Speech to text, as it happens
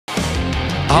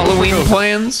Halloween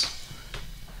plans?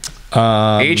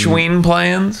 H-Ween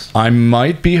plans? I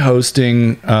might be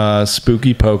hosting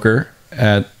Spooky Poker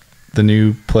at the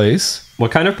new place.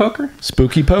 What kind of poker?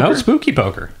 Spooky Poker. Oh, Spooky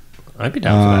Poker. I'd be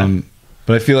down for that.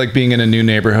 But I feel like being in a new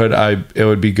neighborhood, it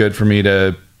would be good for me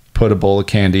to put a bowl of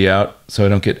candy out so I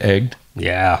don't get egged.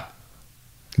 Yeah.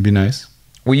 It'd be nice.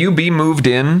 Will you be moved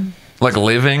in, like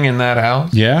living in that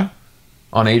house? Yeah.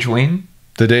 On H-Ween?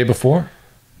 The day before.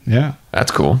 Yeah.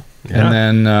 That's cool. Yeah.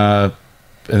 And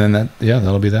then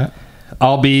that'll be that.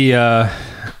 I'll be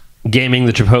gaming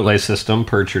the Chipotle system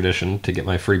per tradition to get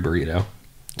my free burrito.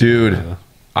 Dude.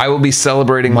 I will be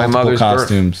celebrating my mother's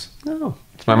costumes. Oh,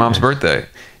 It's my mom's birthday.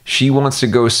 She wants to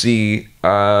go see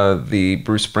the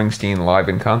Bruce Springsteen live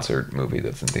in concert movie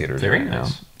that's in theaters right now.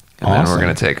 And then we're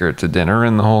going to take her to dinner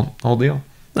and the whole deal.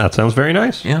 That sounds very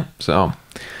nice. Yeah. So,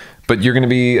 but you're going to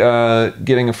be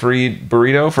getting a free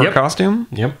burrito for a costume?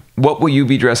 Yep. What will you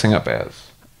be dressing up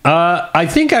as? I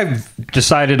think I've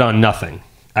decided on nothing.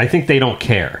 I think they don't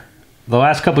care. The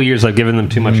last couple of years, I've given them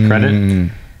too much credit.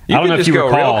 You I don't know just if you go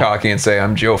recall. real cocky and say,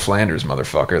 I'm Joe Flanders,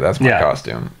 motherfucker. That's my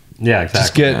costume. Yeah, exactly.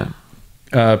 Just get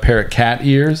a pair of cat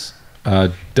ears,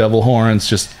 devil horns,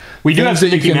 just... We do have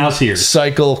things that Mickey Mouse ears.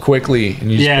 Cycle quickly,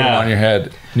 and you just put them on your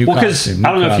head. New costume.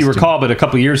 I don't know if you recall, but a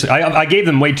couple of years ago, I gave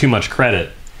them way too much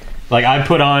credit. Like, I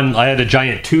had a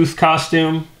giant tooth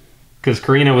costume, because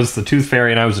Karina was the tooth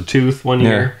fairy and I was a tooth one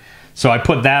year. So I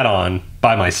put that on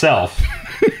by myself.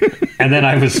 And then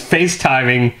I was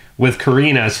FaceTiming with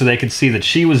Karina so they could see that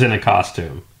she was in a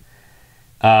costume.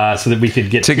 So that we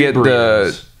could get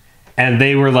burritos. And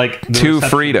they were like... Two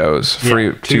Fritos.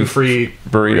 Two free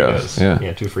burritos.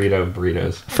 Yeah, two Frito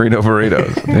burritos. Frito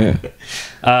burritos.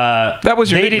 Yeah. That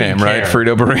was your nickname, right?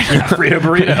 Frito burrito. Yeah, Frito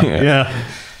burrito. Yeah.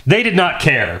 They did not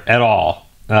care at all.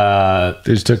 They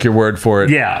just took your word for it.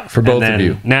 Yeah. For both of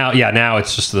you. Now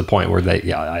it's just to the point where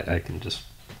I can just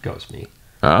go as me.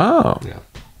 Oh. Yeah.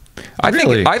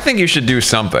 I think you should do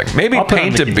something. Maybe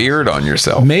paint a beard on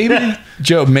yourself. Maybe,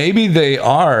 Joe, maybe they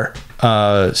are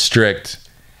strict,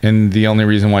 and the only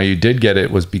reason why you did get it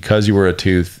was because you were a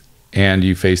tooth and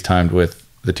you FaceTimed with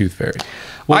the tooth fairy.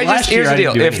 Well, here's the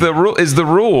deal. If the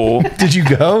rule did you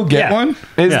go get one?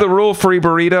 Is the rule free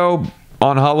burrito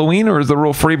on Halloween, or is the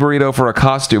rule free burrito for a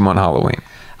costume on Halloween?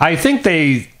 I think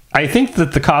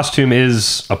that the costume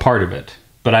is a part of it,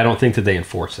 but I don't think that they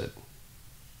enforce it.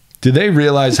 Did they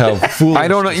realize how foolish? I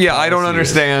don't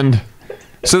understand.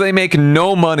 So they make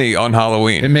no money on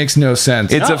Halloween. It makes no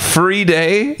sense. It's a free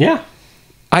day? Yeah.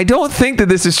 I don't think that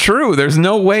this is true. There's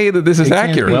no way that this is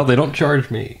accurate. Well, they don't charge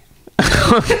me.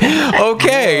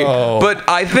 Okay, but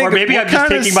I think... Or maybe I'm just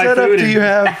taking my food. Do you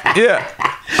have? Yeah.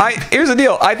 Here's the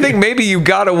deal. I think maybe you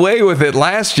got away with it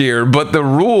last year, but the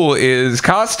rule is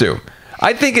costume.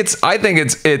 I think it's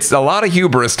a lot of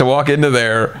hubris to walk into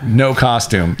there, no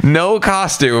costume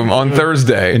on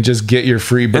Thursday, and just get your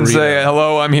free burrito and say,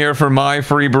 "Hello, I'm here for my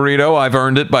free burrito. I've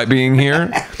earned it by being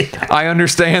here. I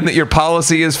understand that your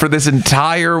policy is for this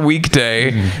entire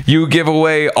weekday, you give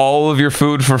away all of your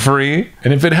food for free.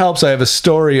 And if it helps, I have a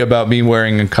story about me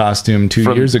wearing a costume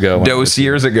 2 years ago.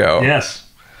 Years ago. Yes.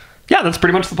 Yeah, that's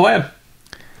pretty much the plan.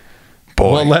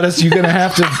 Boy. Well, you're gonna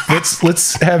have to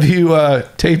let's have you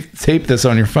tape this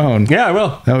on your phone. Yeah, I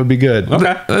will. That would be good.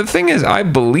 Okay. The thing is, I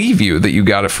believe you that you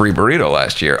got a free burrito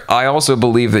last year. I also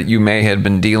believe that you may have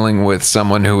been dealing with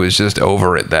someone who was just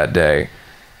over it that day,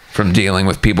 from dealing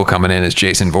with people coming in as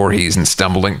Jason Voorhees and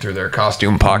stumbling through their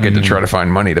costume pocket to try to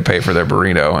find money to pay for their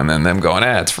burrito, and then them going,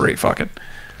 it's free, fuck it.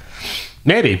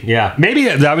 Maybe, yeah. Maybe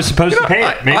I was supposed to pay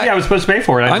it. Maybe I was supposed to pay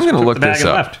for it. I'm going to look this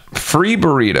up. Free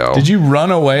burrito. Did you run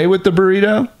away with the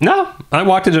burrito? No, I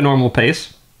walked at a normal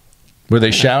pace. Were they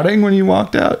shouting when you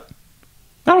walked out?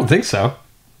 I don't think so.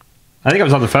 I think I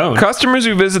was on the phone. Customers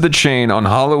who visit the chain on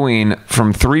Halloween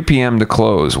from 3 p.m. to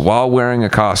close while wearing a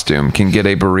costume can get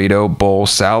a burrito, bowl,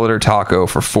 salad, or taco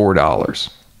for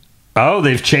 $4. Oh,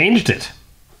 they've changed it.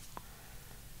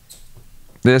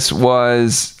 This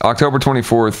was October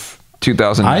 24th.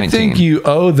 2019. I think you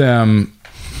owe them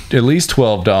at least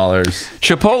 $12.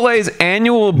 Chipotle's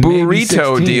annual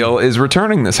burrito deal is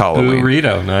returning this Halloween.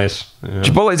 Burrito, nice. Yeah.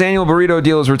 Chipotle's annual burrito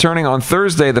deal is returning on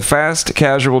Thursday. The fast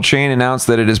casual chain announced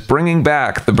that it is bringing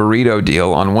back the burrito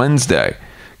deal on Wednesday.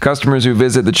 Customers who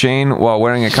visit the chain while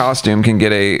wearing a costume can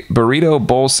get a burrito,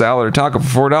 bowl, salad, or taco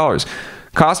for $4.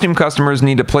 Costume customers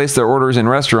need to place their orders in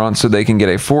restaurants so they can get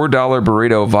a $4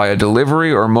 burrito via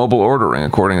delivery or mobile ordering,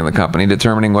 according to the company.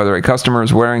 Determining whether a customer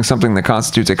is wearing something that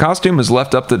constitutes a costume is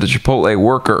left up to the Chipotle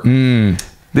worker.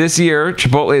 This year,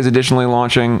 Chipotle is additionally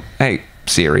launching... Hey,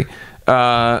 Siri.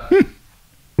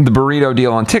 the burrito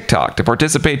deal on TikTok. To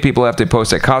participate, people have to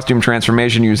post a costume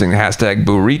transformation using the hashtag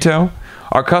Burrito.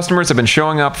 Our customers have been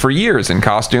showing up for years in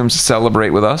costumes to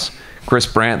celebrate with us. Chris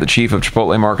Brandt, the chief of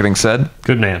Chipotle marketing, said.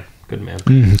 Good man. Good man.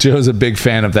 Joe's a big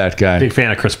fan of that guy. Big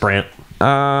fan of Chris Brandt.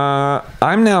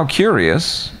 I'm now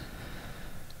curious.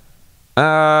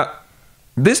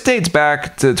 This dates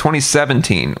back to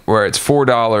 2017, where it's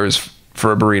 $4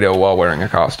 for a burrito while wearing a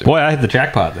costume. Boy, I had the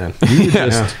jackpot then.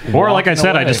 Or like I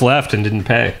said, I just left and didn't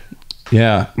pay.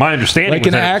 Yeah. My understanding like was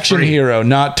an that it's action free. hero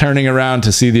not turning around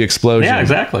to see the explosion. Yeah,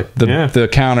 exactly. The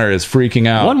counter is freaking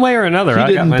out. One way or another, He I got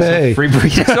didn't myself pay. a free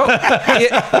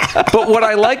burrito. But what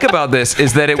I like about this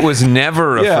is that it was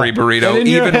never a free And burrito, in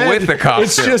your even head, with the costume.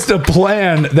 It's just a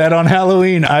plan that on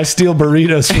Halloween I steal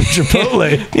burritos from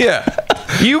Chipotle. Yeah.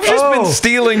 You've just been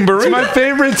stealing burritos. It's my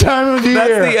favorite time of year.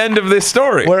 That's the end of this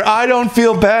story. Where I don't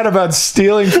feel bad about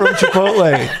stealing from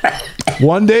Chipotle.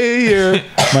 One day a year,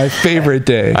 my favorite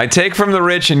day. I take from the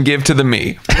rich and give to the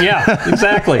me. Yeah,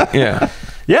 exactly. Yeah.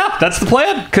 Yeah, that's the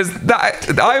plan. Because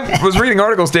I was reading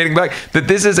articles dating back that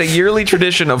this is a yearly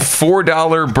tradition of $4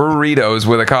 burritos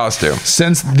with a costume.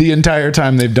 Since the entire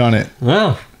time they've done it.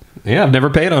 Well, yeah, I've never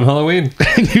paid on Halloween.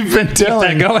 You've been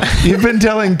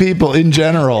telling people in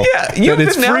general that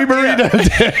it's free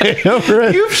burrito day over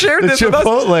at You've shared the this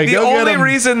Chipotle. with us. The Go get only 'em.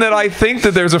 reason that I think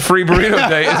that there's a free burrito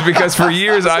day is because for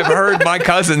years I've heard my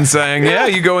cousin saying, yeah,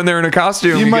 you go in there in a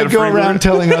costume. You might get a go free around burrito.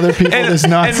 telling other people this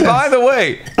nonsense. And by the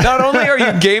way, not only are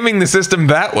you gaming the system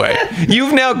that way,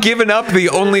 you've now given up the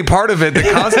only part of it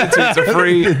that constitutes a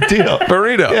free deal.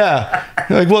 burrito. Yeah.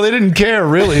 Like, well, they didn't care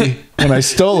really when I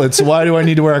stole it, so why do I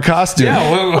need to wear a costume?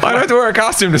 Yeah, well, I don't have to wear a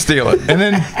costume to steal it. And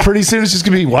then pretty soon it's just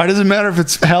gonna be, why does it matter if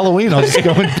it's Halloween? I'll just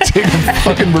go and take a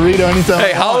fucking burrito anytime.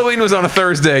 Hey, Halloween was on a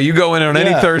Thursday. You go in on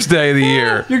any Thursday of the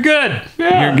year. You're good.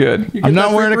 Yeah. You're good. I'm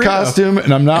not wearing a costume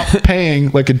and I'm not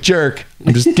paying like a jerk.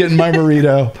 I'm just getting my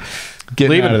burrito,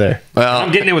 getting out of there. Well,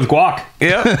 I'm getting it with guac.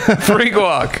 Yeah, free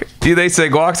guac. They say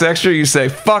guac's extra. You say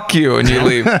fuck you, and you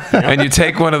leave, and you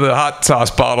take one of the hot sauce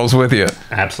bottles with you.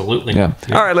 Absolutely. Yeah.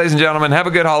 All right, ladies and gentlemen, have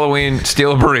a good Halloween.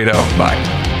 Steal a burrito.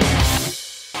 Bye.